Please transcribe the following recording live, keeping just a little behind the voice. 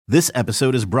This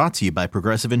episode is brought to you by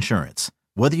Progressive Insurance.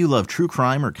 Whether you love true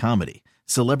crime or comedy,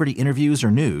 celebrity interviews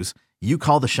or news, you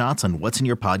call the shots on what's in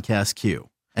your podcast queue.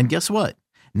 And guess what?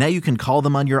 Now you can call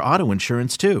them on your auto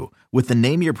insurance too with the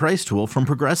Name Your Price tool from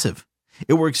Progressive.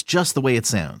 It works just the way it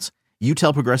sounds. You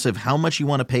tell Progressive how much you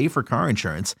want to pay for car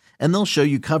insurance, and they'll show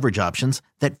you coverage options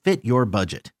that fit your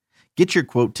budget. Get your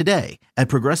quote today at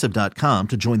Progressive.com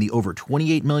to join the over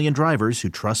 28 million drivers who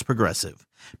trust Progressive.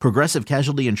 Progressive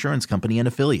Casualty Insurance Company and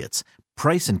Affiliates.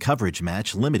 Price and coverage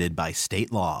match limited by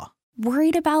state law.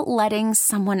 Worried about letting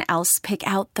someone else pick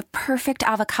out the perfect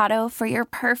avocado for your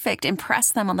perfect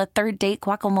impress them on the third date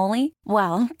guacamole?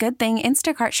 Well, good thing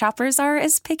Instacart shoppers are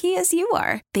as picky as you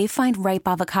are. They find ripe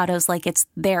avocados like it's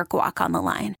their guac on the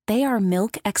line. They are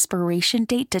milk expiration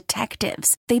date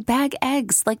detectives. They bag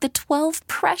eggs like the 12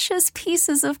 precious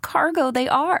pieces of cargo they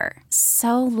are.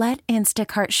 So let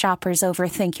Instacart shoppers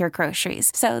overthink your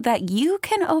groceries so that you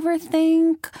can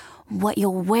overthink what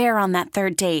you'll wear on that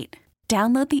third date.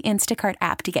 Download the Instacart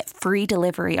app to get free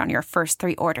delivery on your first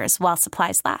 3 orders while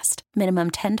supplies last.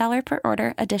 Minimum $10 per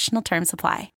order. Additional terms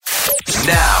apply.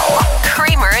 Now,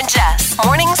 Kramer and Jess.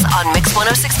 Mornings on Mix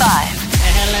 106.5.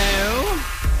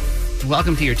 Hello.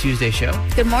 Welcome to your Tuesday show.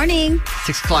 Good morning.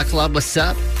 6 o'clock club. What's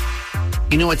up?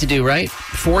 You know what to do, right?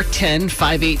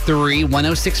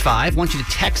 410-583-1065. I want you to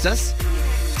text us.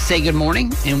 Say good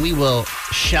morning, and we will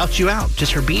shout you out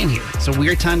just for being here. It's a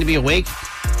weird time to be awake.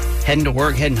 Heading to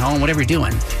work, heading home, whatever you're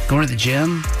doing. Going to the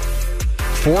gym.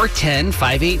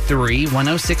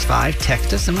 410-583-1065.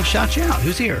 Text us and we'll shout you out.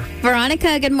 Who's here?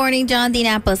 Veronica, good morning. John, the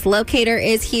Annapolis locator,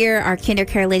 is here. Our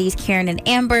KinderCare ladies, Karen and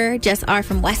Amber. Jess R.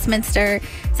 from Westminster.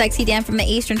 Sexy Dan from the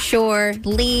Eastern Shore.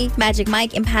 Lee, Magic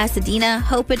Mike in Pasadena.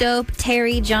 Hope-a-Dope.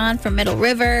 Terry, John from Middle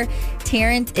River.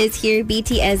 Terrence is here.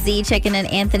 BTSZ checking in.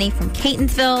 Anthony from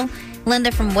Catonsville.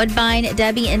 Linda from Woodbine.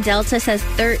 Debbie in Delta says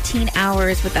 13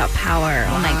 hours without power.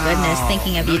 Oh, my goodness.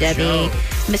 Thinking of you, Debbie.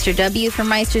 Mr. W from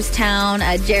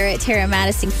Reisterstown. Jarrett, Tara,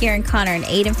 Madison, Kieran, Connor, and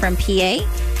Aiden from PA.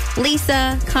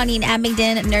 Lisa, Connie and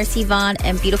Abingdon, Nurse Yvonne,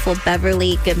 and beautiful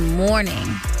Beverly. Good morning.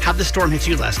 How'd the storm hit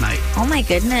you last night? Oh, my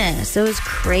goodness. It was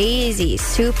crazy.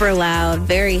 Super loud,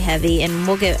 very heavy. And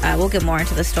we'll get more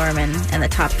into the storm in the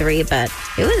top 3. But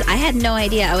I had no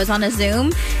idea. I was on a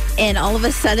Zoom, and all of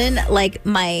a sudden, like,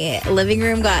 my living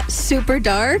room got super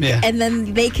dark. Yeah. And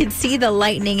then they could see the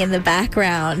lightning in the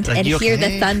background and hear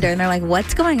the thunder. And they're like,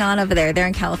 what's going on over there? They're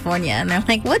in California. And they're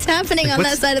like, what's happening on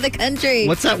that side of the country?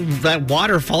 What's that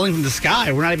water falling from the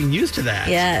sky? We're not even used to that.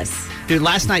 Yes. Dude,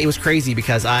 last night it was crazy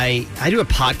because I do a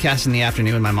podcast in the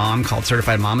afternoon with my mom called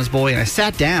Certified Mama's Boy, and I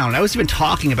sat down and I was even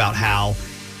talking about how,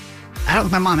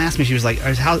 my mom asked me, she was like,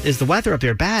 how is the weather up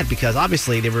there bad? Because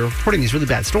obviously they were reporting these really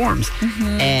bad storms.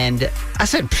 Mm-hmm. And I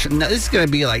said, no, this is going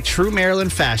to be like true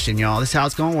Maryland fashion, y'all. This is how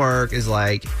it's going to work, is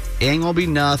like, it ain't going to be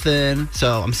nothing.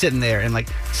 So I'm sitting there and like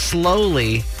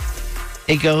slowly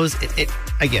it goes, it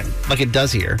again, like it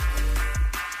does here.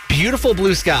 Beautiful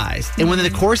blue skies. And within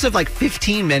the course of like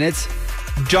 15 minutes,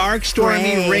 dark,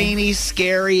 stormy, rainy,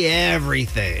 scary,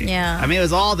 everything. Yeah. I mean, it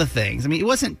was all the things. I mean, it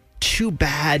wasn't too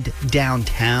bad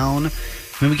downtown. I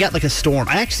mean, we got like a storm.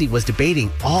 I actually was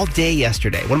debating all day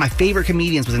yesterday. One of my favorite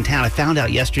comedians was in town. I found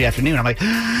out yesterday afternoon. I'm like,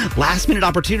 last minute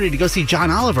opportunity to go see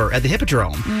John Oliver at the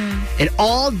Hippodrome. And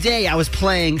all day I was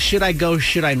playing, should I go,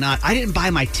 should I not? I didn't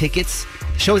buy my tickets.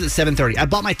 The show was at 7:30. I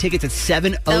bought my tickets at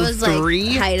 7:03. That was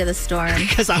like height of the storm.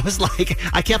 Because I was like,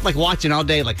 I kept like watching all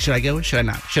day, like, should I go? Should I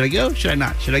not? Should I go? Should I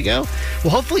not? Should I go?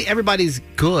 Well, hopefully everybody's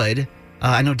good.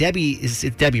 I know it's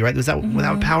Debbie, right? Was that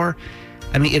without power?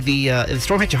 I mean, if the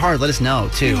storm hit you hard, let us know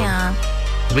too. Yeah.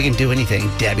 If we can do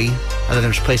anything, Debbie, other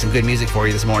than just play some good music for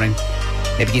you this morning.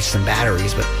 Maybe get you some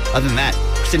batteries, but other than that,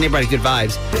 we're sending everybody good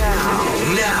vibes.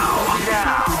 Now.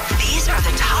 These are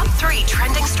the top 3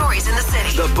 trending stories in the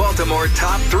city. The Baltimore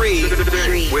Top 3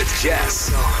 with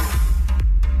Jess.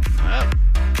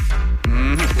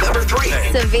 Number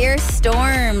 3. Severe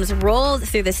storms rolled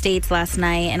through the states last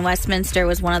night, and Westminster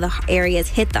was one of the areas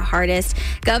hit the hardest.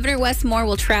 Governor Wes Moore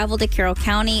will travel to Carroll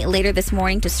County later this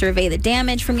morning to survey the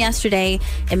damage from yesterday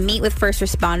and meet with first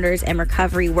responders and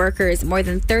recovery workers. More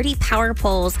than 30 power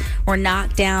poles were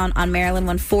knocked down on Maryland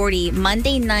 140.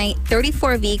 Monday night,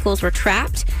 34 vehicles were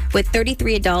trapped with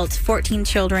 33 adults, 14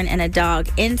 children, and a dog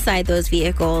inside those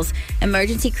vehicles.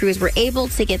 Emergency crews were able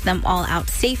to get them all out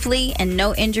safely, and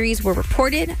no injuries were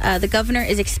reported. The governor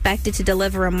is expected to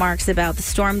deliver remarks about the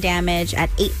storm damage at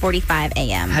 8:45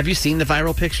 a.m. Have you seen the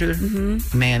viral picture?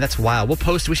 Mm-hmm. Man, that's wild. We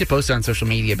should post it on social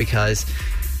media because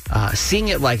seeing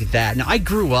it like that. Now, I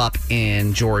grew up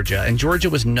in Georgia, and Georgia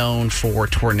was known for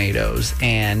tornadoes.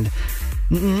 And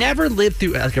Never lived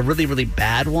through like a really, really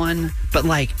bad one, but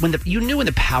like when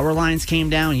the power lines came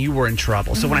down, you were in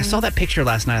trouble. So when I saw that picture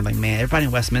last night, I'm like, man, everybody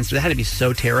in Westminster, that had to be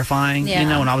so terrifying. Yeah. You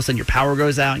know, when all of a sudden your power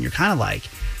goes out and you're kind of like,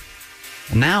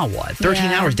 well, now what?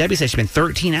 13 hours. Debbie said she's been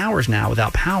 13 hours now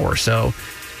without power. So,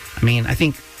 I mean, I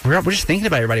think we're just thinking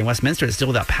about everybody in Westminster that's still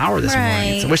without power this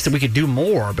morning. So I wish that we could do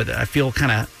more, but I feel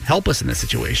kind of helpless in this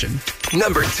situation.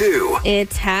 Number 2.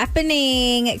 It's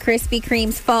happening. Krispy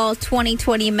Kreme's fall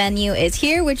 2020 menu is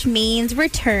here, which means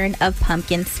return of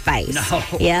pumpkin spice. No.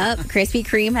 Yep. Krispy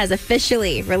Kreme has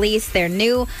officially released their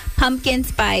new pumpkin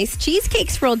spice cheesecake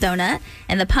swirl donut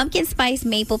and the pumpkin spice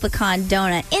maple pecan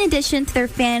donut, in addition to their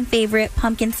fan favorite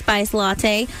pumpkin spice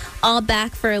latte, all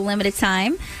back for a limited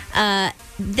time.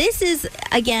 This is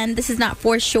not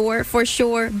for sure,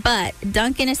 but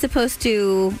Dunkin' is supposed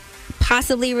to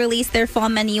possibly release their fall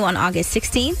menu on August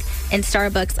 16th and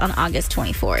Starbucks on August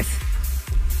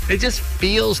 24th. It just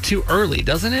feels too early,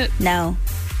 doesn't it? No.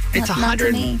 It's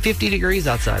 150 degrees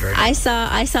outside right now.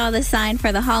 I saw the sign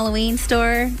for the Halloween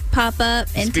store pop up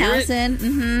in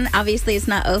Towson. Obviously, it's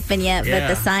not open yet, but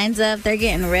the sign's up. They're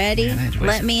getting ready.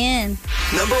 Let me in.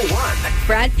 Number 1.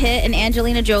 Brad Pitt and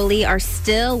Angelina Jolie are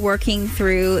still working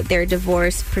through their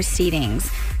divorce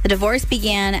proceedings. The divorce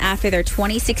began after their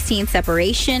 2016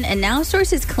 separation, and now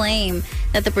sources claim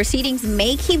that the proceedings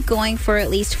may keep going for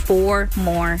at least 4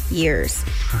 more years.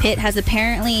 Pitt has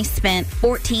apparently spent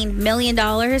 $14 million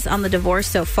on the divorce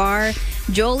so far.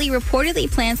 Jolie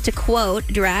reportedly plans to, quote,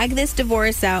 drag this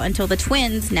divorce out until the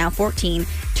twins, now 14,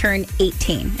 turn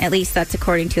 18. At least that's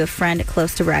according to a friend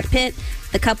close to Brad Pitt.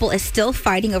 The couple is still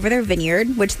fighting over their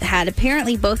vineyard, which had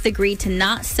apparently both agreed to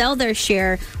not sell their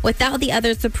share without the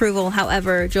other's approval.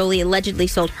 However, Jolie allegedly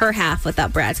sold her half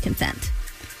without Brad's consent.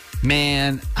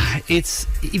 Man, if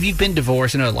you've been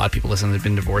divorced, I know a lot of people listen that have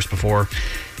been divorced before.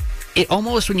 It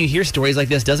almost, when you hear stories like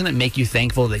this, doesn't it make you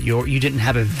thankful that you didn't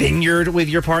have a vineyard with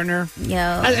your partner?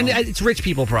 Yeah. And it's rich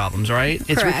people problems, right?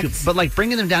 It's correct. Rich people, but like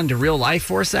bringing them down to real life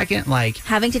for a second, like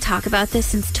having to talk about this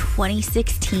since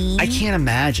 2016. I can't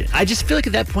imagine. I just feel like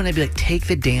at that point I'd be like, take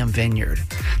the damn vineyard.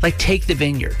 Like, take the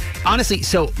vineyard. Honestly,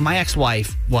 so my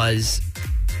ex-wife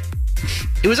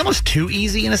it was almost too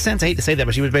easy in a sense. I hate to say that,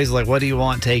 but she was basically like, what do you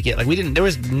want? Take it. Like, there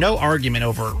was no argument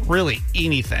over really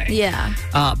anything. Yeah.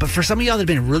 But for some of y'all that have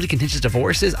been in really contentious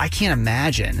divorces, I can't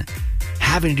imagine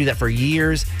having to do that for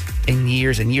years and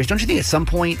years and years. Don't you think at some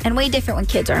point... And way different when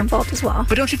kids are involved as well.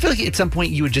 But don't you feel like at some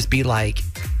point you would just be like,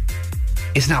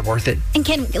 it's not worth it? And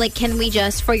can we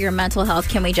just, for your mental health,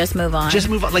 can we just move on? Just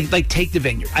move on. Like take the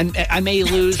vineyard. I may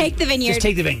lose. Take the vineyard. Just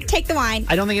take the vineyard. Take the wine.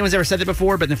 I don't think anyone's ever said that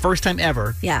before, but the first time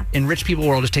ever in rich people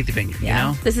world, just take the vineyard, yeah.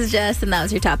 You know? This is Jess, and that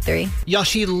was your top 3. Y'all,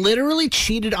 she literally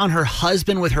cheated on her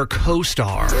husband with her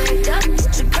co-star.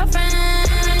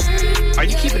 Are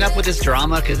you keeping up with this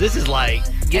drama? Because this is like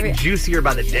getting juicier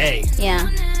by the day. Yeah.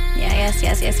 Yes.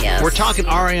 We're talking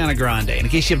Ariana Grande. And in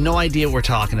case you have no idea what we're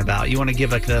talking about, you want to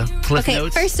give like the cliff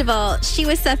notes? First of all, she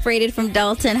was separated from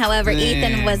Dalton. However,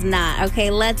 Ethan was not.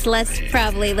 Okay, let's get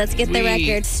the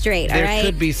record straight. All right. There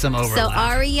could be some overlap. So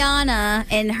Ariana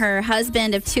and her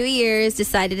husband of 2 years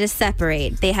decided to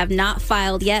separate. They have not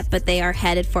filed yet, but they are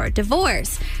headed for a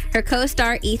divorce. Her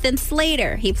co-star, Ethan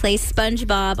Slater, he plays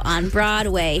SpongeBob on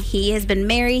Broadway. He has been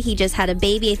married. He just had a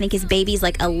baby. I think his baby's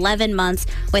like 11 months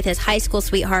with his high school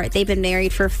sweetheart. They've been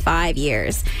married for 5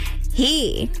 years.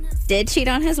 He did cheat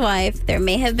on his wife. There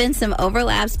may have been some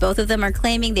overlaps. Both of them are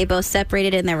claiming they both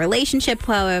separated in their relationship.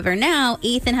 However, now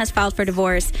Ethan has filed for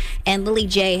divorce, and Lily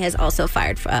J has also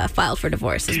filed for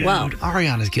divorce as well.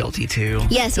 Ariana's guilty too.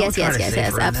 Yes,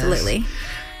 absolutely.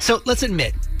 So let's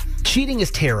admit, cheating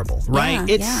is terrible, right?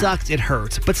 It sucks, it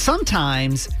hurts. But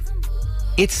sometimes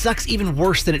it sucks even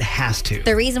worse than it has to.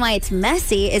 The reason why it's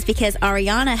messy is because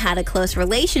Ariana had a close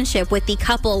relationship with the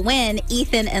couple when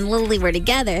Ethan and Lily were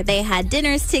together. They had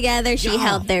dinners together. She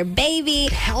held their baby.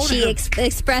 She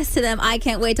expressed to them, I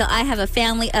can't wait till I have a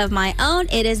family of my own.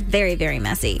 It is very, very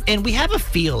messy. And we have a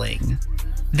feeling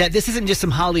that this isn't just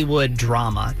some Hollywood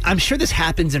drama. I'm sure this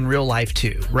happens in real life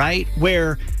too, right?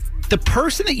 Where the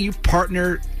person that you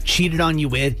partner cheated on you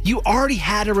with, you already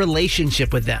had a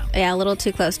relationship with them. Yeah, a little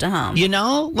too close to home. You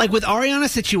know? Like with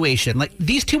Ariana's situation, like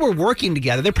these two were working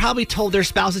together. They probably told their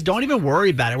spouses, don't even worry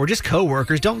about it. We're just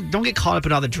co-workers. Don't get caught up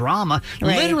in all the drama.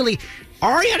 Right. Literally,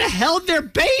 Ariana held their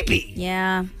baby.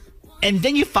 Yeah. And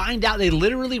then you find out they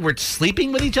literally were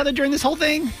sleeping with each other during this whole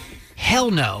thing?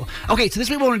 Hell no. Okay, so this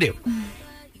is what we want to do.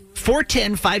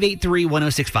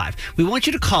 410-583-1065. We want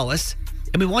you to call us,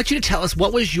 and we want you to tell us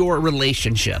what was your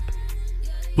relationship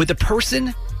with the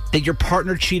person that your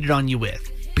partner cheated on you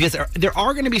with. Because there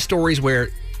are going to be stories where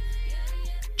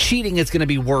cheating is going to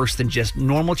be worse than just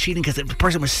normal cheating because the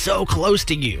person was so close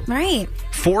to you. Right.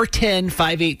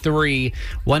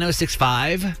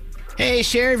 410-583-1065. Hey,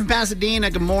 Sherry from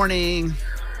Pasadena. Good morning.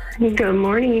 Good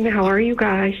morning. How are you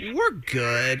guys? We're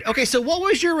good. Okay, so what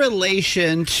was your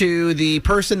relation to the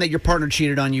person that your partner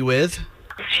cheated on you with?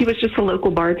 She was just a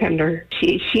local bartender.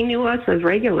 She knew us as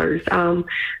regulars.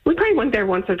 We probably went there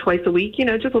once or twice a week, just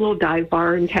a little dive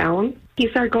bar in town. He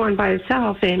started going by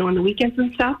himself and on the weekends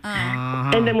and stuff.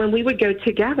 And then when we would go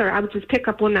together, I would just pick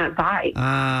up on that vibe.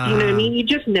 You know what I mean? You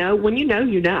just know. When you know,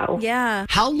 you know. Yeah.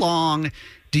 How long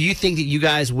do you think that you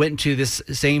guys went to this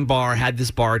same bar, had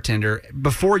this bartender,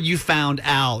 before you found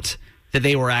out that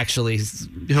they were actually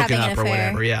hooking up or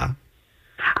whatever? Yeah.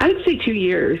 I would say 2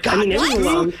 years. God, I mean, it was what? a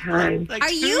long time. Are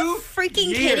you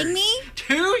freaking kidding me?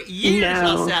 2 years No.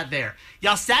 y'all sat there.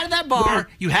 Y'all sat at that bar.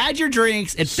 You had your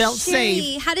drinks. It felt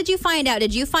safe. How did you find out?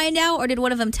 Did you find out, or did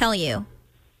one of them tell you?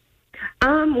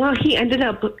 Well, he ended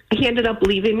up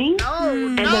leaving me.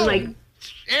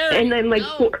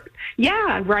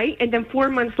 Yeah, right. And then 4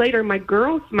 months later, my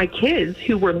kids,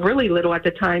 who were really little at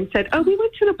the time, said, "Oh, we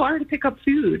went to the bar to pick up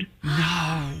food."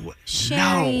 No.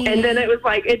 Sherry. And then it was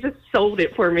like, it just sold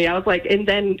it for me. I was like, and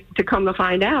then to come to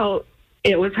find out,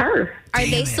 it was her. Are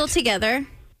they still together?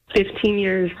 15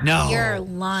 years. No. You're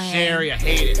lying. Sherry, I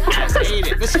hate it. I hate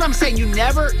it. This is what I'm saying. You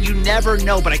never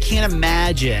know, but I can't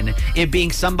imagine it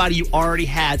being somebody you already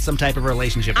had some type of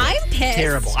relationship with. I'm pissed.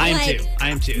 Terrible. I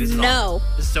am too. This is no. awful.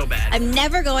 This is so bad. I'm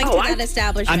never going to that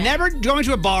establishment. I'm never going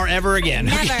to a bar ever again.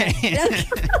 Never. Okay?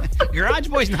 Garage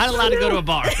Boy's not allowed to go to a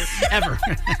bar ever.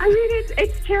 I mean,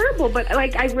 it's terrible, but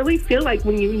like I really feel like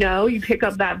when you pick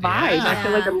up that vibe. Yeah. I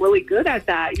feel like I'm really good at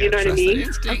that. You know what I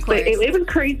mean? But it was a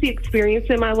crazy experience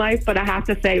in my life, but I have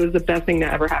to say it was the best thing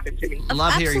that ever happened to me.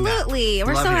 Love hearing that. Absolutely.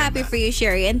 We're Love so hearing happy that. for you,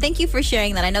 Sherry, and thank you for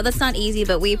sharing that. I know that's not easy,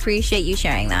 but we appreciate you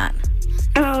sharing that.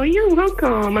 Oh, you're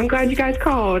welcome. I'm glad you guys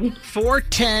called.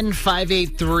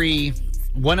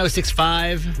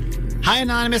 410-583-1065. Hi,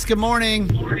 Anonymous. Good morning.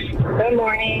 Good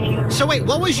morning. So wait,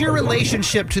 what was your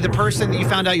relationship to the person that you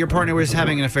found out your partner was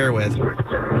having an affair with?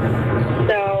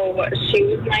 So she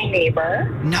was my neighbor.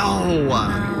 No.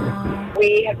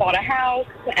 We had bought a house,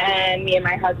 and me and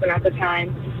my husband at the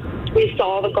time, we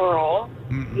saw the girl,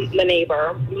 the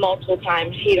neighbor, multiple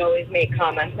times. He'd always make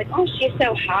comments like, "Oh, she's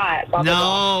so hot." Blah,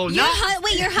 blah, blah.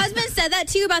 Wait, your husband said that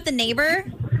to you about the neighbor?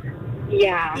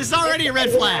 Yeah. This is already a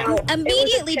red flag.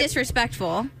 Immediately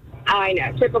disrespectful. I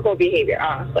know. Typical behavior,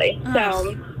 honestly.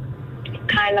 So,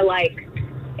 kind of like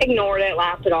ignored it,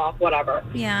 laughed it off, whatever.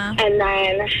 Yeah. And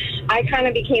then I kind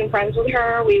of became friends with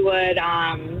her. We would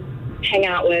hang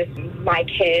out with my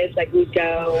kids. Like, we'd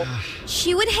go.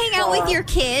 She would hang out with your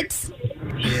kids?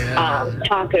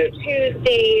 Taco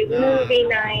Tuesdays, movie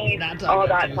nights, all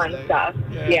that fun stuff.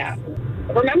 Yeah.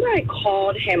 Remember I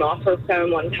called him off her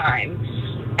phone one time,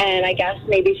 and I guess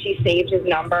maybe she saved his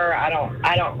number. I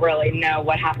don't really know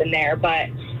what happened there, but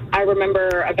I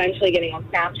remember eventually getting on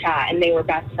Snapchat, and they were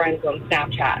best friends on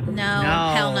Snapchat. No.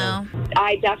 Hell no.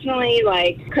 I definitely,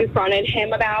 confronted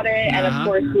him about it, and of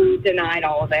course he denied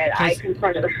all of it. I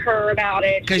confronted her about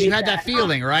it. Because you had that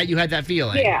feeling, right? You had that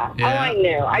feeling. Yeah. Oh, I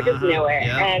knew. I just knew it.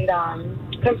 Yeah. And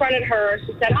confronted her.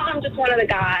 She said, "Oh, I'm just one of the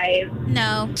guys."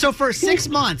 No. So for 6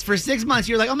 months,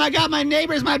 you're like, "Oh my God, my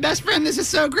neighbor's my best friend. This is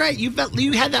so great." You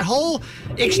had that whole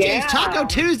exchange. Yeah. Taco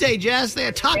Tuesday, Jess. They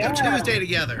had Taco Tuesday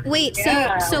together. Wait,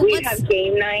 Yeah. so we what's have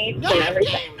game nights and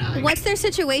everything. what's their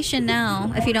situation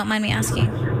now, if you don't mind me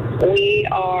asking? We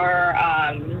are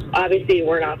obviously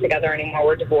we're not together anymore.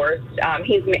 We're divorced.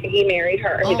 He married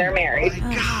her. They're married. Oh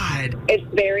my God. It's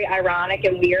very ironic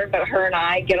and weird, but her and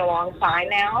I get along fine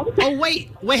now. Oh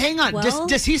wait, hang on. Well-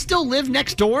 Does he still live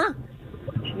next door?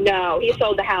 No, he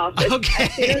sold the house. Okay.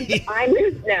 As soon as I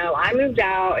moved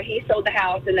out. He sold the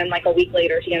house, and then a week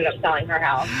later, she ended up selling her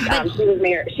house. She was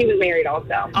married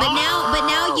also. But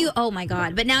now you, oh my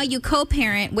God, but now you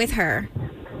co-parent with her.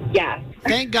 Yes.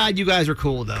 Thank God you guys are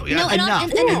cool though. Yeah, No, enough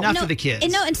for the kids.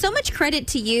 And so much credit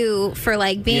to you for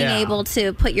being able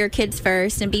to put your kids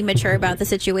first and be mature about the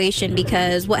situation,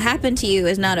 because what happened to you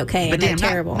is not okay. But and damn,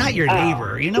 terrible. not your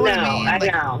neighbor. You know what I mean? I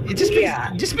know.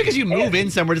 Just because you move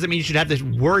in somewhere doesn't mean you should have to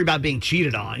worry about being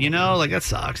cheated on. You know, that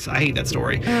sucks. I hate that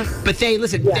story. But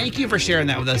thank you for sharing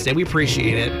that with us today. We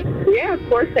appreciate it. Yeah, of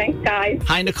course. Thanks, guys.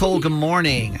 Hi, Nicole. Good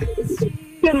morning.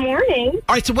 Good morning.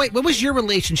 All right, so wait, what was your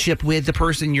relationship with the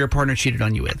person your partner cheated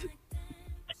on you with?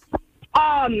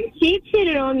 He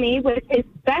cheated on me with his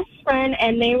best friend,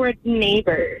 and they were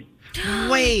neighbors.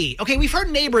 Wait. Okay, we've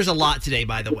heard neighbors a lot today,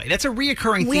 by the way. That's a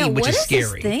reoccurring theme, which is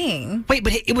scary. This thing? Wait,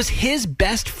 but it was his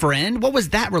best friend? What was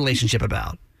that relationship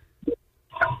about?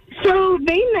 So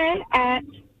they met at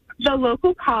the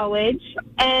local college,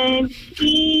 and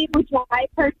he would drive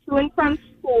her to and from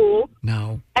school.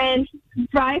 No. And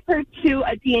drive her to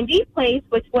a D&D place,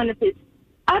 which one of his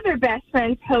other best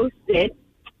friends hosted.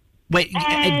 Wait,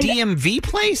 a DMV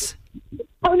place?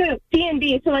 Oh, no,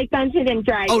 D&D, so like Dungeons and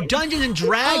Dragons. Oh, Dungeons and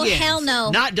Dragons. Oh, hell no.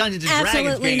 Not Dungeons and Dragons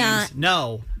Absolutely games. not.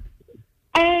 No.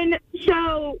 And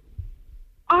so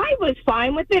I was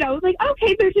fine with it. I was like,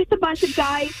 okay, there's just a bunch of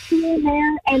guys here and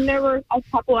there, and there were a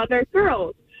couple other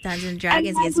girls. Dungeons and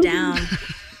Dragons gets down.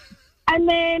 And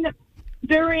then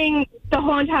during the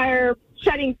whole entire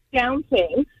shutting down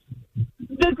thing,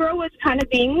 the girl was kind of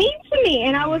being mean to me.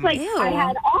 And I was like, Ew. I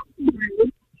had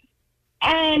awkward.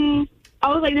 And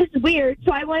I was like, this is weird.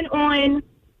 So I went on,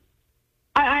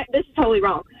 this is totally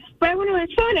wrong, but I went on his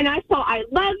phone and I saw I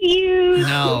love you.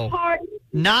 No.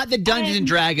 Not the Dungeons and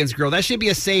Dragons girl. That should be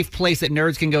a safe place that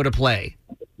nerds can go to play.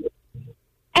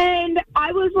 And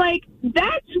I was like,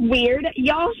 that's weird.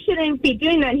 Y'all shouldn't be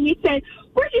doing that. And he said,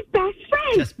 we're just best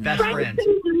friends. Just best friends.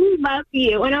 who really love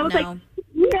you. And I was No. like,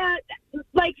 yeah,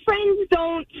 like friends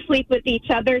don't sleep with each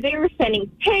other. They were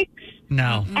sending pics.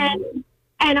 No.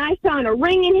 And I found a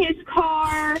ring in his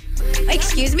car.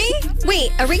 Excuse me?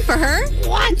 Wait, a ring for her?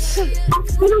 What? I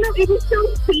don't know. It was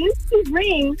some fancy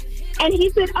ring. And he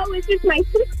said, oh, it's just my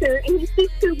sister. And his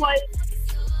sister was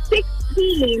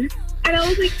 16. And I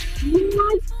was like, you're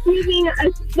not giving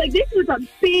us, like, this was a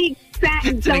big, fat,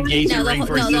 It's an engagement ring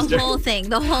for a sister. The whole thing.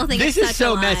 The whole thing This is is such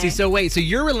so a lie. messy. So wait, so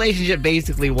your relationship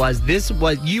basically was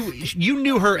you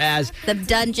knew her as The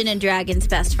Dungeon and Dragons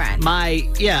best friend. my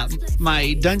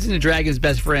Dungeons and Dragons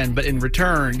best friend, but in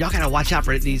return, y'all gotta watch out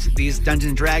for these Dungeons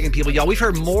and Dragons people. Y'all, we've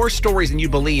heard more stories than you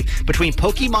believe between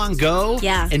Pokemon Go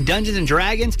and Dungeons and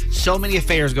Dragons. So many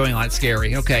affairs going on. It's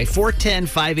scary. Okay,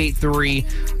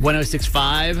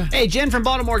 410-583-1065. Hey, Jen from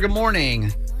Baltimore, good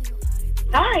morning.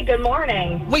 Hi, good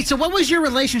morning. Wait, so what was your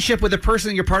relationship with the person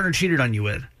that your partner cheated on you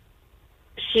with?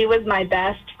 She was my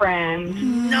best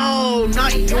friend. No,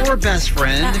 not your best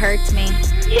friend. That hurts me.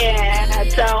 Yeah,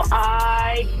 so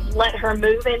I let her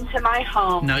move into my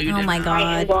home. No, you didn't. Oh, my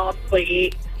God. Wall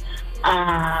Suite.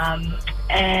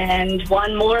 And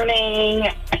one morning,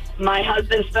 my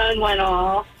husband's phone went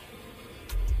off,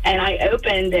 and I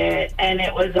opened it, and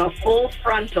it was a full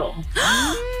frontal.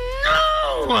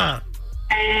 No!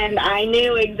 And I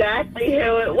knew exactly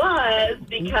who it was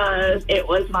because it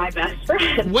was my best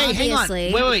friend. Wait, hang on.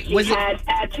 Obviously. Wait. She had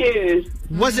tattoos.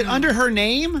 Was it under her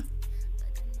name?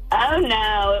 Oh,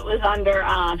 no, it was under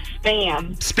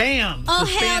spam. Spam. Oh,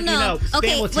 So hell spam, no. spam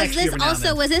Okay, will was text you this every now and also,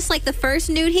 then. was this like the first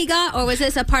nude he got, or was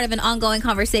this a part of an ongoing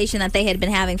conversation that they had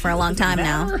been having for a long time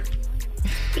now?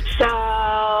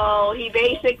 So he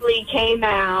basically came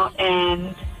out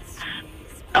and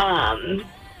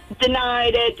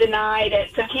denied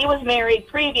it. So he was married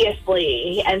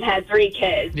previously and had 3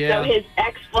 kids. Yeah. So his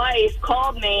ex-wife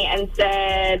called me and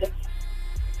said,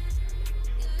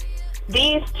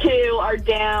 these 2 are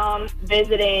down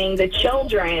visiting the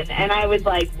children. And I was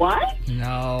like, what?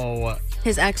 No.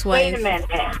 His ex-wife. Wait a minute.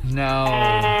 No.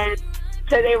 And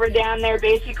so they were down there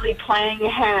basically playing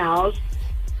house.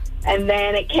 And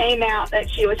then it came out that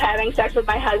she was having sex with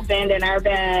my husband in our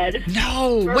bed.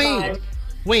 No, For wait. months.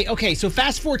 Wait, okay, so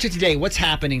fast forward to today. What's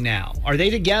happening now? Are they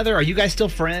together? Are you guys still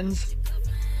friends?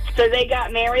 So they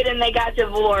got married and they got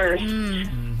divorced.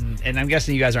 And I'm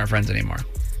guessing you guys aren't friends anymore.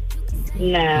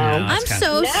 No. I'm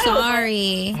so No.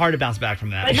 sorry. Hard to bounce back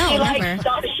from that. But No, she never.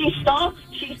 she stalks.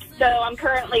 So I'm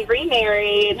currently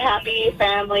remarried, happy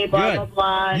family, blah, Good. blah,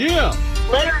 blah. Yeah.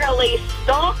 Literally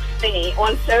stalks me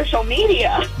on social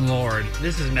media. Lord,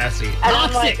 this is messy. And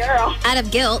I'm like, girl. Out of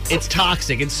guilt. It's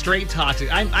toxic. It's straight toxic.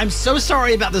 I'm so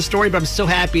sorry about the story, but I'm so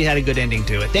happy it had a good ending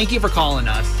to it. Thank you for calling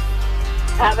us.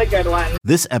 Have a good one.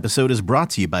 This episode is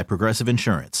brought to you by Progressive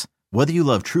Insurance. Whether you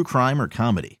love true crime or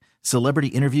comedy, celebrity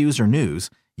interviews or news,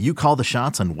 you call the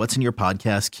shots on what's in your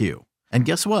podcast queue. And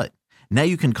guess what? Now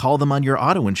you can call them on your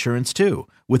auto insurance too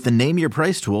with the Name Your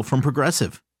Price tool from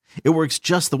Progressive. It works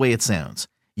just the way it sounds.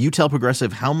 You tell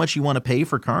Progressive how much you want to pay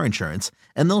for car insurance,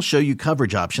 and they'll show you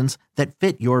coverage options that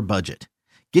fit your budget.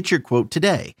 Get your quote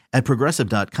today at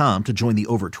Progressive.com to join the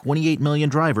over 28 million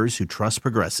drivers who trust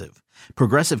Progressive.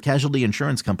 Progressive Casualty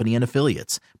Insurance Company and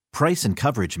Affiliates. Price and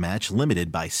coverage match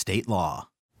limited by state law.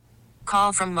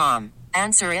 Call from mom.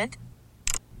 Answer it.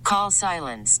 Call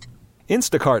silenced.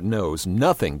 Instacart knows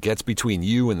nothing gets between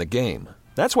you and the game.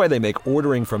 That's why they make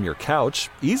ordering from your couch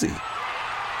easy.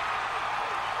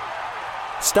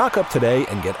 Stock up today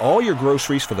and get all your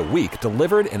groceries for the week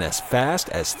delivered in as fast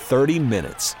as 30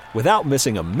 minutes without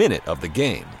missing a minute of the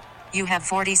game. You have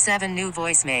 47 new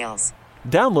voicemails.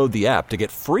 Download the app to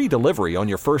get free delivery on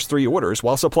your first 3 orders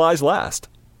while supplies last.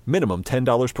 Minimum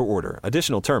 $10 per order.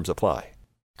 Additional terms apply.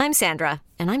 I'm Sandra,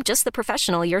 and I'm just the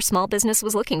professional your small business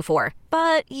was looking for.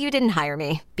 But you didn't hire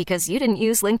me because you didn't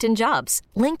use LinkedIn Jobs.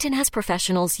 LinkedIn has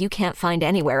professionals you can't find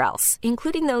anywhere else,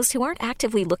 including those who aren't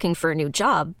actively looking for a new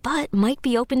job, but might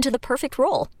be open to the perfect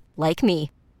role, like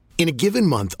me. In a given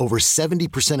month, over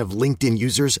 70% of LinkedIn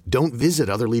users don't visit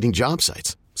other leading job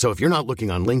sites. So if you're not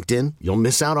looking on LinkedIn, you'll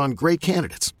miss out on great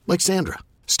candidates like Sandra.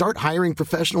 Start hiring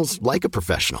professionals like a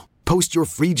professional. Post your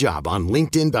free job on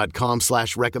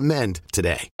linkedin.com/recommend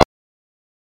today.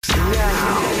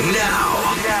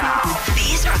 Now,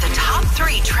 these are the top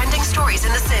 3 trending stories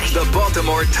in the city. The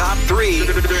Baltimore Top 3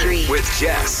 with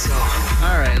Jess.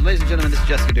 All right, ladies and gentlemen, this is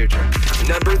Jessica Dutra.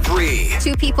 Number 3.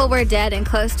 2 people were dead and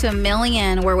close to 1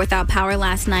 million were without power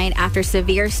last night after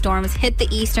severe storms hit the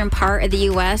eastern part of the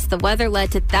U.S. The weather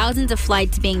led to thousands of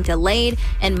flights being delayed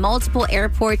and multiple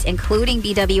airports, including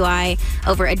BWI.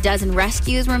 Over a dozen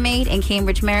rescues were made in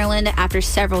Cambridge, Maryland, after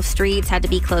several streets had to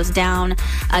be closed down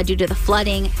due to the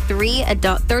flooding.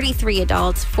 33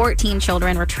 adults, 14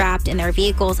 children were trapped in their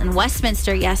vehicles in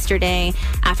Westminster yesterday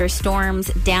after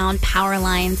storms downed power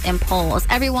lines and poles.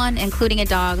 Everyone, including a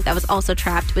dog that was also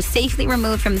trapped, was safely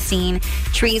removed from the scene.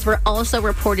 Trees were also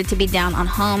reported to be down on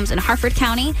homes in Harford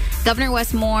County. Governor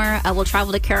Wes Moore will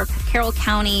travel to Carroll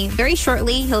County very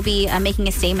shortly. He'll be making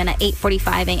a statement at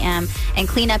 8:45 a.m. and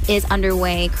cleanup is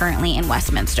underway currently in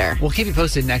Westminster. We'll keep you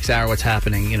posted next hour what's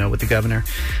happening, with the governor.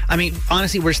 I mean,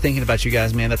 honestly, we're just thinking about you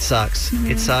guys, man. That sucks.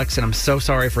 Mm-hmm. It sucks, and I'm so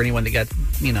sorry for anyone that got,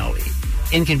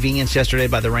 inconvenienced yesterday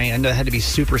by the rain. I know it had to be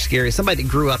super scary. Somebody that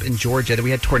grew up in Georgia, that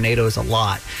we had tornadoes a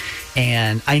lot.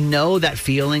 And I know that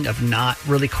feeling of not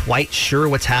really quite sure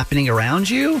what's happening around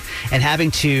you and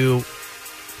having to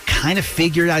kind of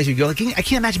figure it out as you go. Like, I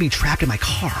can't imagine being trapped in my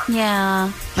car.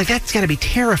 Yeah. Like, that's got to be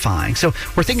terrifying. So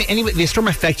we're thinking, anyway, the storm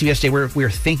affected you yesterday. We're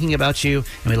thinking about you,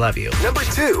 and we love you. Number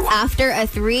 2. After a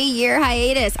 3-year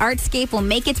hiatus, Artscape will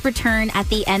make its return at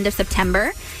the end of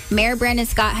September. Mayor Brandon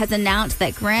Scott has announced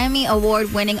that Grammy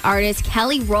Award-winning artist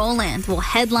Kelly Rowland will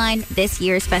headline this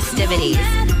year's festivities.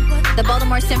 The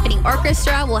Baltimore Symphony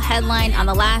Orchestra will headline on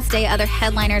the last day. Other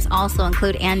headliners also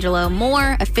include Angelo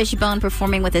Moore, a Fishbone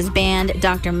performing with his band,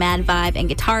 Dr. Mad Vibe, and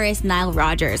guitarist Nile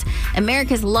Rodgers.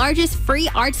 America's largest free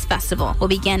arts festival will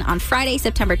begin on Friday,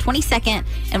 September 22nd,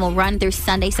 and will run through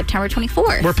Sunday, September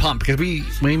 24th. We're pumped because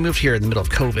we moved here in the middle of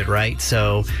COVID, right?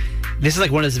 So this is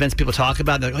like one of those events people talk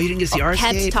about. They're like, you didn't get to see Artscape?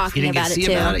 Pep's talking you didn't about get to it,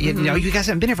 see too. About it? You guys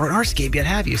haven't been here for an Artscape yet,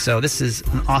 have you? So this is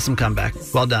an awesome comeback.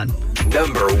 Well done.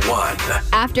 Number 1.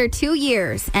 After 2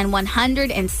 years and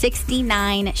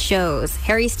 169 shows,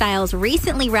 Harry Styles'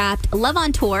 recently wrapped Love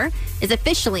on Tour is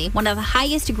officially one of the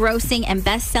highest grossing and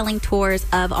best-selling tours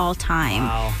of all time.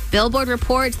 Wow. Billboard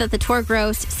reports that the tour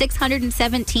grossed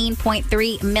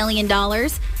 $617.3 million,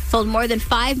 sold more than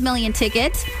 5 million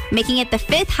tickets, making it the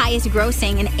 5th highest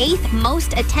grossing and 8th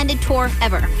most attended tour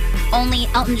ever. Only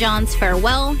Elton John's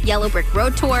Farewell, Yellow Brick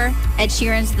Road Tour, Ed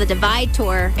Sheeran's The Divide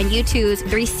Tour, and U2's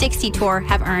 360 Tour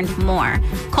have earned more.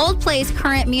 Coldplay's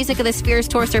current Music of the Spheres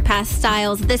Tour surpassed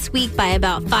Styles this week by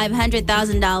about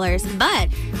 $500,000. But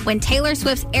when Taylor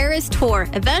Swift's Eras Tour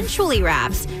eventually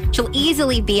wraps, she'll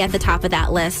easily be at the top of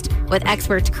that list, with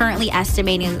experts currently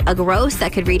estimating a gross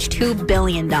that could reach $2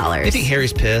 billion. You think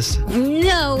Harry's pissed?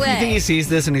 No way. You think he sees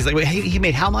this and he's like, wait, he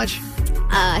made how much?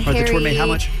 Harry, the tour made how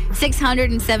much?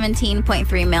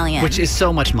 $617.3 million. Which is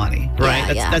so much money,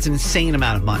 right? Yeah, That's an insane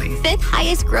amount of money. 5th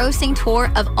highest grossing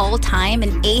tour of all time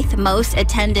and 8th most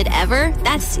attended ever.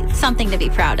 That's something to be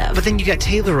proud of. But then you got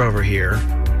Taylor over here,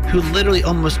 who literally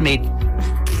almost made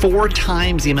 4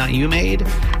 times the amount you made.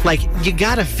 Like, you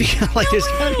gotta feel like there's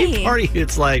gotta be a part of you.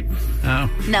 It's like, oh.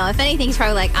 No, if anything, he's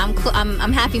probably like,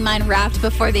 I'm happy mine wrapped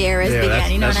before the eras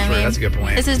began. You know what I mean? That's a good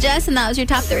point. This is Jess, and that was your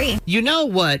top 3. You know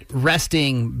what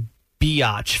resting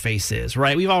biatch face is,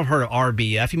 right? We've all heard of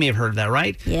RBF. You may have heard of that,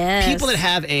 right? Yes. People that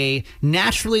have a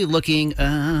naturally looking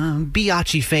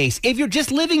biatchy face. If you're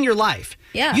just living your life,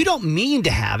 yeah, you don't mean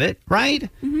to have it, right?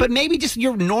 Mm-hmm. But maybe just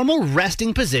your normal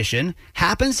resting position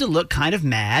happens to look kind of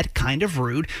mad, kind of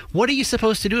rude. What are you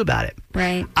supposed to do about it?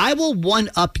 Right. I will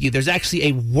one-up you. There's actually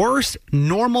a worse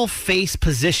normal face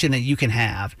position that you can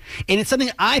have. And it's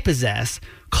something I possess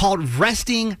called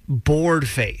resting bored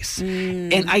face.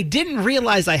 And I didn't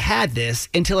realize I had this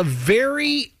until a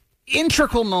very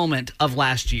integral moment of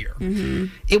last year. Mm-hmm.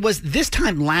 It was this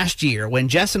time last year when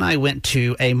Jess and I went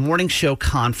to a morning show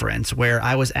conference where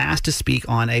I was asked to speak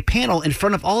on a panel in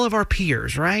front of all of our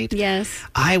peers, right? Yes.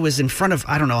 I was in front of,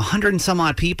 100 and some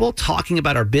odd people talking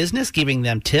about our business, giving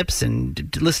them tips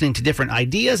and listening to different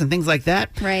ideas and things like that.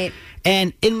 Right.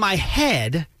 And in my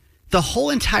head, the whole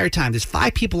entire time, there's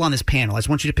 5 people on this panel. I just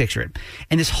want you to picture it.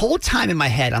 And this whole time in my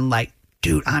head, I'm like,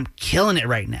 dude, I'm killing it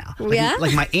right now.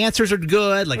 Like my answers are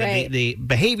good. Like the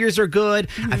behaviors are good.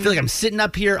 I feel like I'm sitting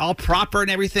up here all proper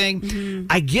and everything.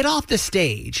 I get off the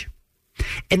stage,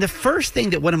 and the first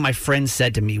thing that one of my friends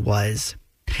said to me was,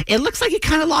 it looks like you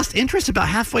kind of lost interest about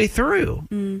halfway through.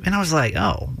 And I was like,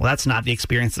 oh, well, that's not the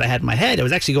experience that I had in my head. It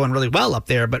was actually going really well up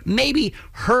there, but maybe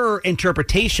her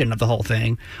interpretation of the whole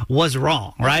thing was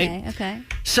wrong, right? Okay.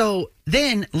 So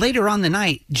then later on the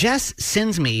night, Jess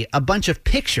sends me a bunch of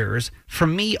pictures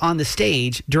from me on the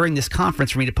stage during this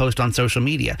conference for me to post on social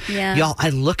media. Yeah. Y'all, I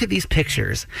look at these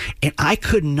pictures and I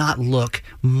could not look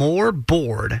more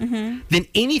bored than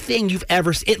anything you've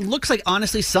ever seen. It looks like,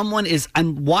 honestly,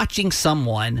 I'm watching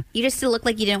someone. You just still look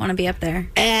like you didn't want to be up there.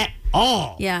 At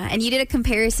all. Yeah, and you did a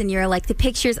comparison. You're like, the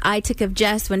pictures I took of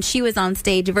Jess when she was on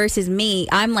stage versus me,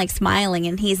 I'm like smiling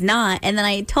and he's not. And then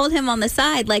I told him on the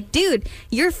side, like, dude,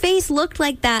 your face looked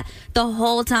like that the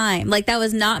whole time. Like, that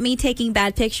was not me taking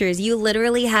bad pictures. You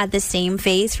literally had the same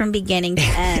face from beginning to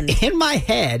end. In my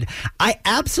head, I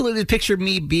absolutely pictured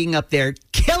me being up there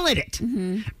killing it.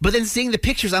 But then seeing the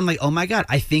pictures, I'm like, oh my God,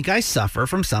 I think I suffer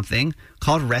from something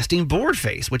called resting bored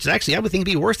face, which is actually, I would think,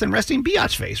 be worse than resting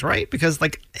biatch face, right? Because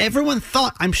like everyone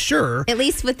thought, I'm sure. At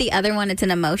least with the other one, it's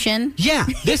an emotion. Yeah.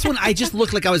 This one, I just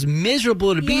looked like I was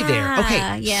miserable to be there.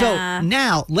 Okay. Yeah. So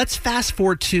now let's fast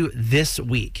forward to this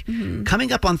week.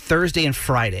 Coming up on Thursday and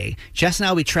Friday, Jess and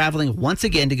I will be traveling once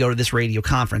again to go to this radio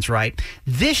conference, right?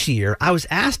 This year, I was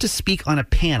asked to speak on a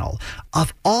panel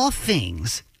of all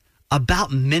things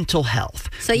about mental health.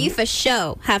 So you for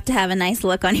sure have to have a nice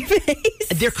look on your face.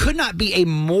 There could not be a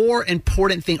more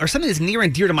important thing or something that's near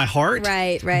and dear to my heart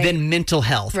than mental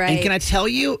health. Right. And can I tell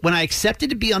you, when I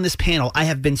accepted to be on this panel, I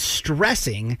have been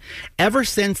stressing ever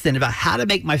since then about how to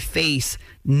make my face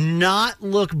not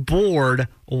look bored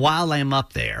while I'm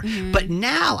up there. But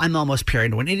now I'm almost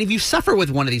paranoid. And if you suffer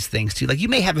with one of these things too, like you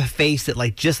may have a face that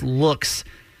like just looks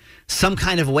some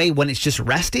kind of way when it's just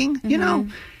resting, you know?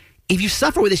 If you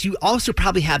suffer with this, you also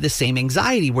probably have the same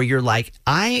anxiety where you're like,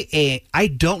 I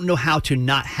don't know how to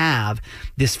not have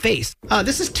this face.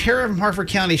 This is Tara from Hartford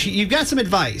County. You've got some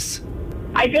advice.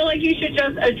 I feel like you should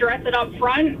just address it up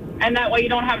front, and that way you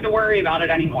don't have to worry about it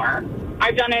anymore.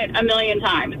 I've done it a million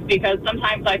times because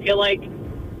sometimes I feel like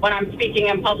when I'm speaking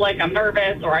in public, I'm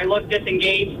nervous or I look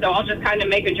disengaged. So I'll just kind of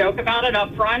make a joke about it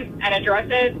up front and address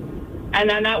it. And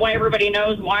then that way everybody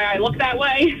knows why I look that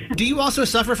way. Do you also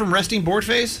suffer from resting bored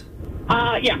face?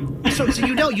 Yeah. So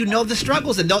you know the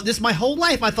struggles, and this my whole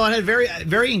life I thought I had a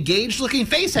very engaged looking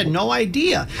face. Had no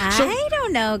idea. I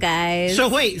don't know, guys. So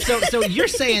wait, so you're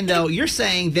saying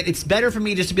that it's better for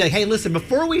me just to be like, hey, listen,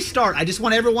 before we start, I just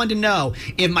want everyone to know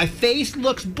if my face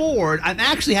looks bored, I'm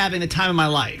actually having the time of my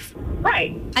life.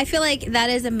 Right. I feel like that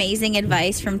is amazing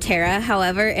advice from Tara.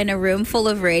 However, in a room full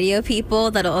of radio people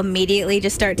that'll immediately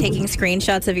just start taking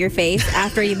screenshots of your face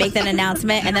after you make that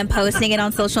announcement and then posting it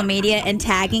on social media and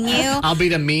tagging you. I'll be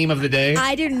the meme of the day.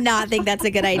 I do not think that's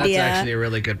a good idea. That's actually a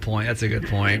really good point. That's a good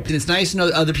point. And it's nice to know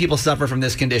that other people suffer from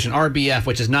this condition, RBF,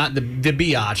 which is not the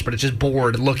biatch, but it's just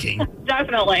bored looking.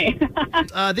 Definitely.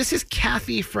 This is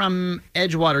Kathy from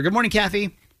Edgewater. Good morning,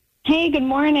 Kathy. Hey, good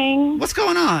morning. What's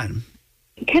going on?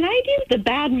 Can I do the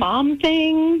bad mom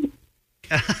thing?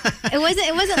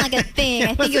 It wasn't like a thing.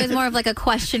 I think it was more of like a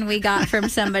question we got from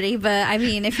somebody. But I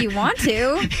mean, if you want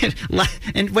to.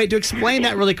 And wait, to explain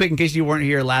that really quick in case you weren't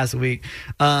here last week,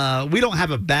 we don't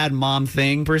have a bad mom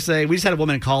thing per se. We just had a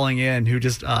woman calling in who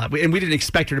just, and we didn't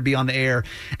expect her to be on the air,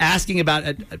 asking about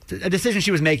a decision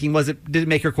she was making. Did it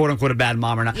make her quote unquote a bad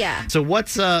mom or not? Yeah. So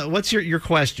what's your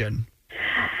question?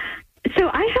 So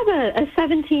I have a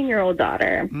 17-year-old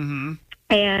daughter.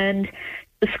 And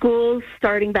the school's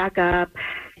starting back up,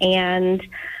 and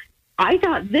I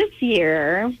thought this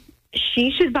year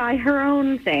she should buy her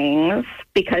own things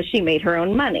because she made her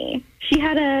own money. She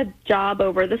had a job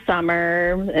over the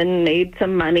summer and made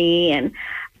some money, and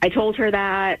I told her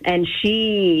that, and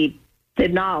she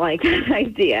did not like that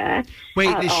idea.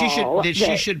 Wait,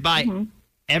 she should buy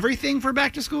everything for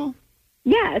back to school?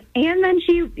 Yes, and then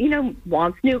she,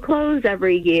 wants new clothes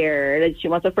every year. She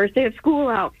wants a first day of school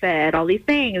outfit, all these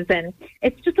things, and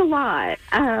it's just a lot.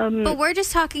 But we're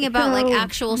just talking about like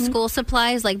actual school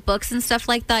supplies, like books and stuff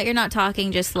like that. You're not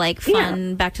talking just like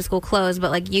fun back to school clothes,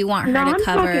 but like you want her to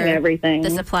cover everything,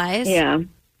 the supplies. Yeah.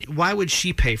 Why would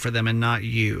she pay for them and not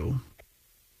you?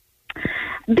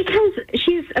 Because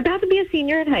she's about to be a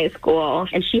senior in high school,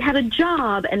 and she had a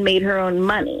job and made her own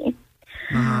money.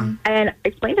 And I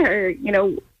explained to her,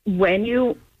 when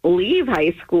you leave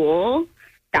high school,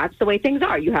 that's the way things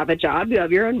are. You have a job, you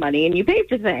have your own money, and you pay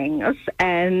for things.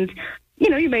 And,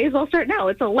 you may as well start now.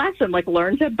 It's a lesson, like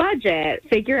learn to budget,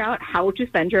 figure out how to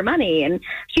spend your money. And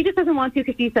she just doesn't want to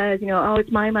because she says, oh,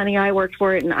 it's my money. I worked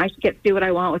for it and I get to do what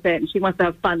I want with it. And she wants to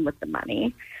have fun with the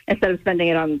money instead of spending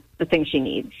it on the things she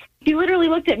needs. She literally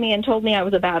looked at me and told me I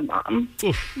was a bad mom.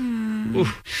 Oof.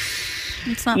 Oof.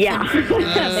 It's not fun.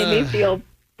 That made me feel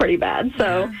pretty bad.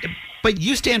 So. Yeah. But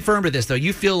you stand firm to this, though.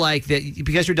 You feel like that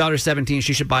because your daughter's 17,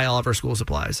 she should buy all of her school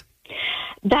supplies.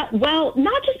 Well,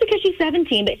 not just because she's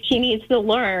 17, but she needs to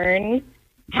learn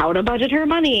how to budget her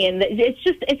money. And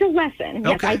it's a lesson.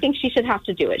 Yes, I think she should have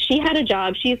to do it. She had a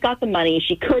job. She's got the money.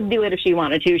 She could do it if she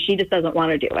wanted to. She just doesn't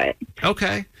want to do it.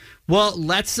 Okay. Well,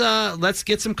 let's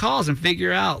get some calls and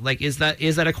figure out, like, is that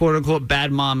a quote-unquote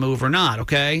bad mom move or not,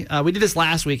 okay? We did this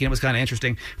last week, and it was kind of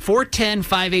interesting.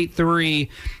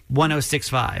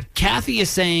 410-583-1065. Kathy is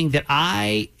saying that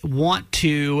I want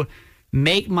to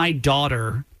make my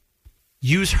daughter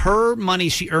use her money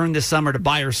she earned this summer to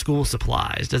buy her school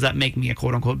supplies. Does that make me a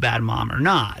quote-unquote bad mom or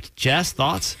not? Jess,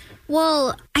 thoughts?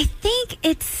 Well, I think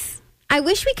I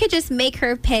wish we could just make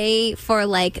her pay for,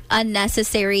 like,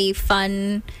 unnecessary,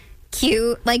 fun,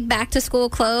 cute, like, back-to-school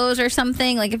clothes or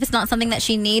something. Like, if it's not something that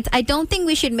she needs. I don't think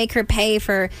we should make her pay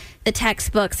for the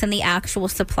textbooks and the actual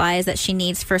supplies that she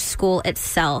needs for school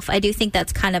itself. I do think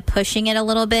that's kind of pushing it a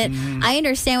little bit. I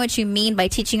understand what you mean by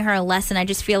teaching her a lesson. I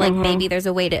just feel like maybe there's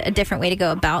a different way to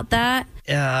go about that.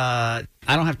 I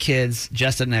don't have kids.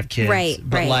 Jess doesn't have kids. Right,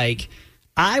 But, like,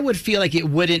 I would feel like it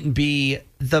wouldn't be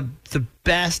the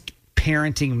best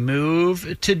parenting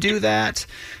move to do that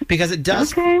because it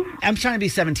does. Okay. I'm trying to be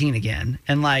 17 again.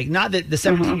 And, like, not that the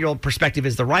 17-year-old perspective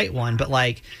is the right one, but,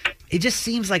 like, it just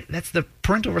seems like that's the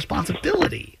parental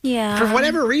responsibility. Yeah. For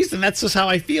whatever reason, that's just how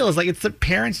I feel. It's like it's the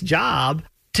parent's job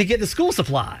to get the school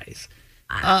supplies.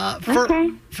 For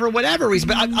whatever reason.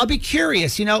 But I'll be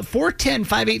curious,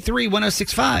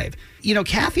 410-583-1065.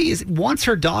 Kathy wants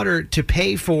her daughter to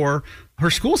pay for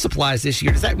her school supplies this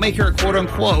year. Does that make her a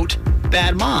quote-unquote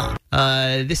bad mom?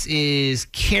 This is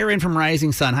Karen from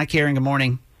Rising Sun. Hi, Karen. Good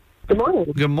morning. Good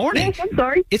morning. Good morning. Yes, I'm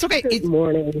sorry. It's okay. Good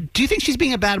morning. Do you think she's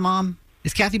being a bad mom?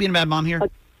 Is Kathy being a bad mom here?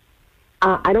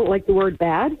 I don't like the word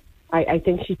bad. I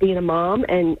think she's being a mom,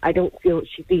 and I don't feel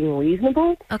she's being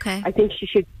reasonable. Okay. I think she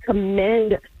should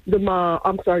commend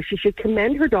she should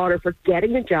commend her daughter for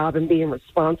getting a job and being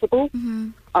responsible.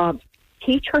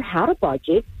 Teach her how to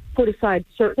budget. Put aside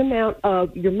a certain amount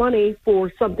of your money for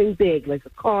something big, like a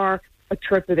car, a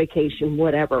trip, a vacation,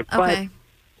 whatever. Okay. But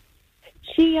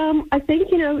she, I think,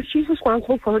 she's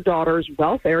responsible for her daughter's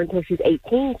welfare until she's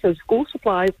 18. So school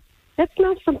supplies, that's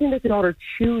not something that the daughter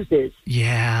chooses.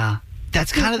 Yeah.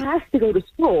 That's kind of has to go to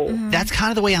school. That's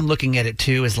kind of the way I'm looking at it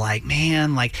too. Is like,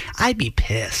 man, like I'd be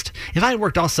pissed if I had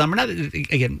worked all summer. Not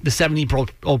again, the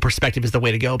 70-year-old perspective is the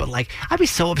way to go, but like I'd be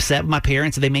so upset with my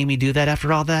parents if they made me do that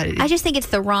after all that. I just think it's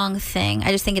the wrong thing.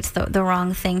 I just think it's the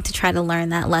wrong thing to try to learn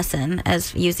that lesson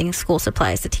as using school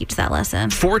supplies to teach that lesson.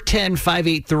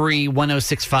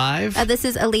 410-583-1065. This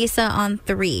is Elisa on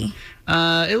 3.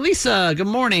 Elisa, good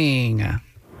morning.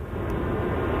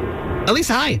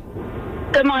 Elisa, hi.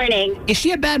 Good morning. Is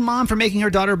she a bad mom for making her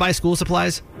daughter buy school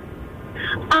supplies?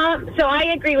 So I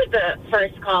agree with the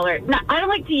first caller. Now, I don't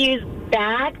like to use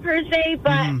bad per se,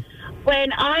 but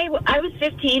when I was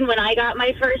 15 when I got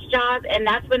my first job, and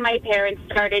that's when my parents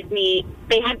started me.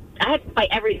 I had to buy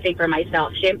everything for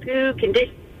myself: shampoo,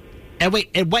 conditioner. And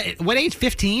wait, at what age?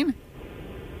 15?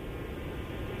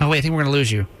 Oh wait, I think we're gonna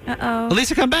lose you. Uh-oh.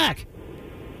 Elisa, come back.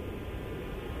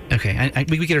 Okay,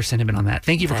 we get her sentiment on that.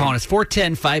 Thank you for calling us.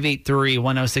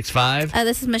 410-583-1065.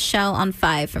 This is Michelle on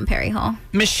 5 from Perry Hall.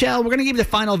 Michelle, we're going to give you the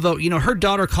final vote. Her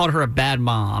daughter called her a bad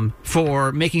mom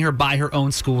for making her buy her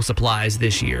own school supplies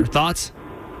this year. Thoughts?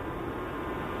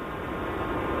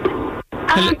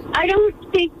 I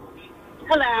don't think...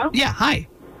 Hello? Yeah, hi.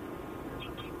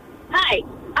 Hi.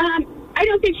 I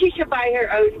don't think she should buy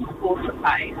her own school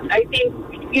supplies. I think,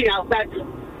 that's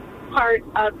part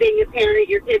of being a parent.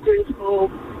 Your kids are in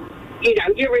school.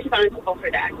 You're responsible for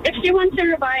that. If she wants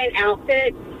her to buy an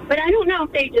outfit, but I don't know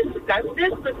if they discussed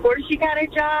this before she got a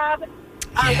job.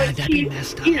 Yeah, that'd be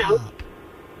messed up.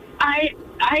 I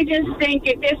just think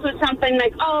if this was something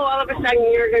like, all of a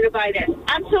sudden you're going to buy this.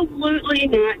 Absolutely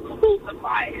not school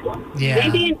supplies. Yeah.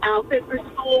 Maybe an outfit for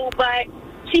school, but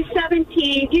she's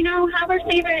 17. Have her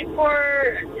save it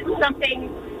for something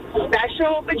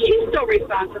special, but she's still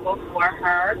responsible for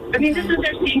her. I mean, this is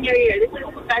her senior year. This is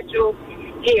a special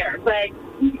year, but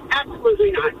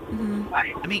absolutely not.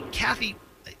 I mean, Kathy,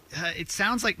 it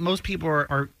sounds like most people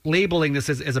are labeling this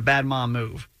as a bad mom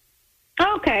move.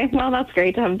 Okay, well, that's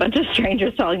great to have a bunch of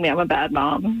strangers telling me I'm a bad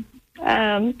mom.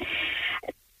 I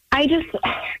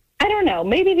I don't know.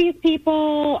 Maybe these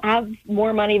people have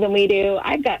more money than we do.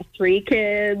 I've got 3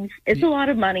 kids. It's a lot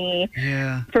of money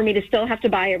for me to still have to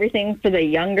buy everything for the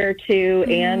younger 2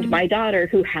 and my daughter,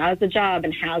 who has a job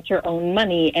and has her own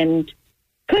money and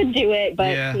could do it,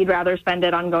 but he'd rather spend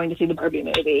it on going to see the Barbie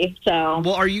movie. So,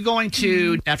 well, are you going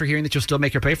to, after hearing that, you'll still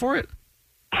make her pay for it?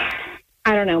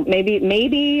 I don't know.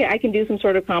 Maybe I can do some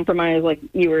sort of compromise, like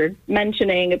you were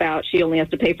mentioning about she only has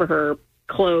to pay for her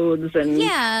clothes and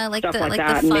stuff like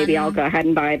that. And maybe I'll go ahead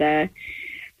and buy the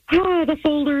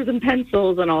folders and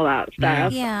pencils and all that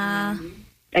stuff. Yeah.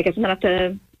 I guess I'm going to have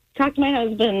to talk to my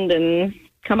husband and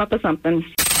come up with something.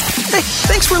 Hey,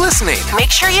 thanks for listening.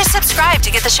 Make sure you subscribe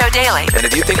to get the show daily. And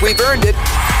if you think we've earned it,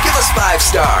 give us 5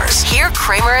 stars. Hear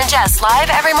Kramer and Jess live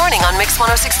every morning on Mix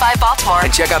 106.5 Baltimore.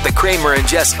 And check out the Kramer and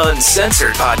Jess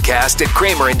Uncensored podcast at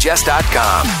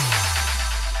kramerandjess.com.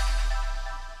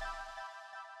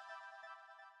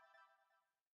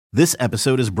 This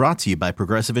episode is brought to you by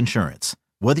Progressive Insurance.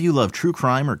 Whether you love true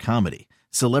crime or comedy,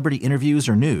 celebrity interviews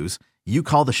or news, you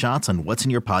call the shots on what's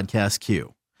in your podcast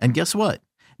queue. And guess what?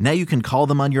 Now you can call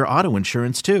them on your auto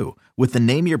insurance too with the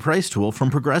Name Your Price tool from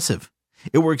Progressive.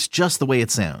 It works just the way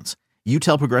it sounds. You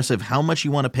tell Progressive how much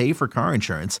you want to pay for car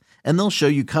insurance, and they'll show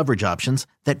you coverage options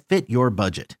that fit your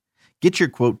budget. Get your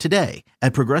quote today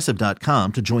at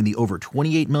Progressive.com to join the over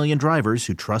 28 million drivers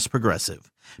who trust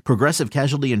Progressive. Progressive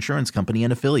Casualty Insurance Company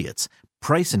and Affiliates.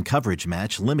 Price and coverage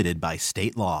match limited by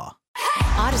state law.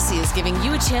 Odyssey is giving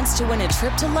you a chance to win a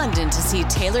trip to London to see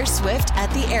Taylor Swift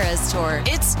at the Eras Tour.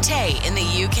 It's Tay in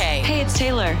the UK. Hey, it's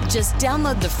Taylor. Just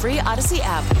download the free Odyssey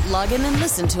app, log in and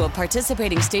listen to a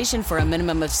participating station for a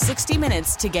minimum of 60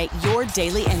 minutes to get your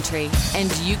daily entry.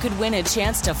 And you could win a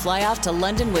chance to fly off to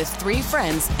London with 3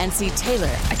 friends and see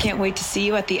Taylor. I can't wait to see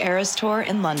you at the Eras Tour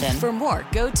in London. For more,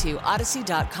 go to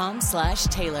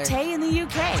odyssey.com/Taylor. Tay in the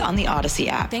UK. It's on the Odyssey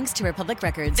app. Thanks to Republic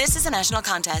Records. This is a national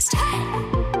contest.